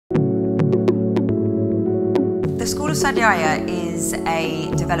School of Svadhyaya is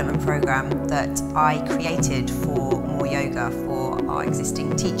a development program that I created for MoreYoga for our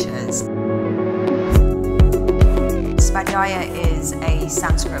existing teachers. Svadhyaya is a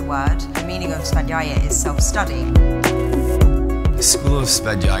Sanskrit word. The meaning of Svadhyaya is self-study. The School of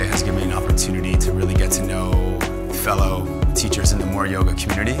Svadhyaya has given me an opportunity to really get to know fellow teachers in the MoreYoga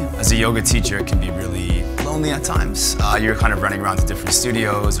community. As a yoga teacher, it can be really lonely at times. You're kind of running around to different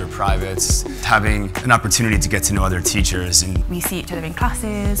studios or privates, having an opportunity to get to know other teachers and we see each other in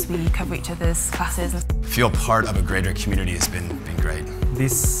classes, we cover each other's classes. Feel part of a greater community has been great.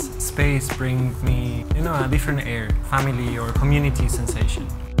 This space brings me, a different air, family or community sensation.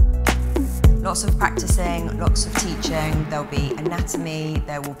 Lots of practicing, lots of teaching. There'll be anatomy,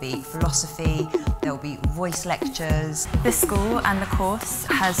 there will be philosophy, there will be voice lectures. This school and the course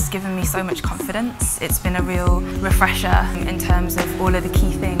has given me so much confidence. It's been a real refresher in terms of all of the key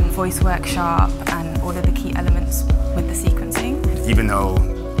things, voice workshop and all of the key elements with the sequencing. Even though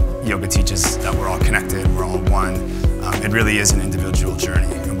yoga teaches that we're all connected, we're all one, it really is an individual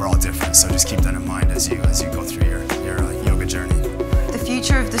journey and we're all different. So just keep that in mind as you go through your yoga journey. The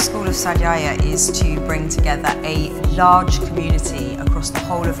future of the School of Svadhyaya is to bring together a large community across the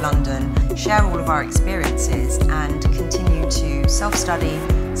whole of London, share all of our experiences and continue to self-study,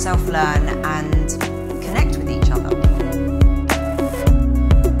 self-learn and connect with each other.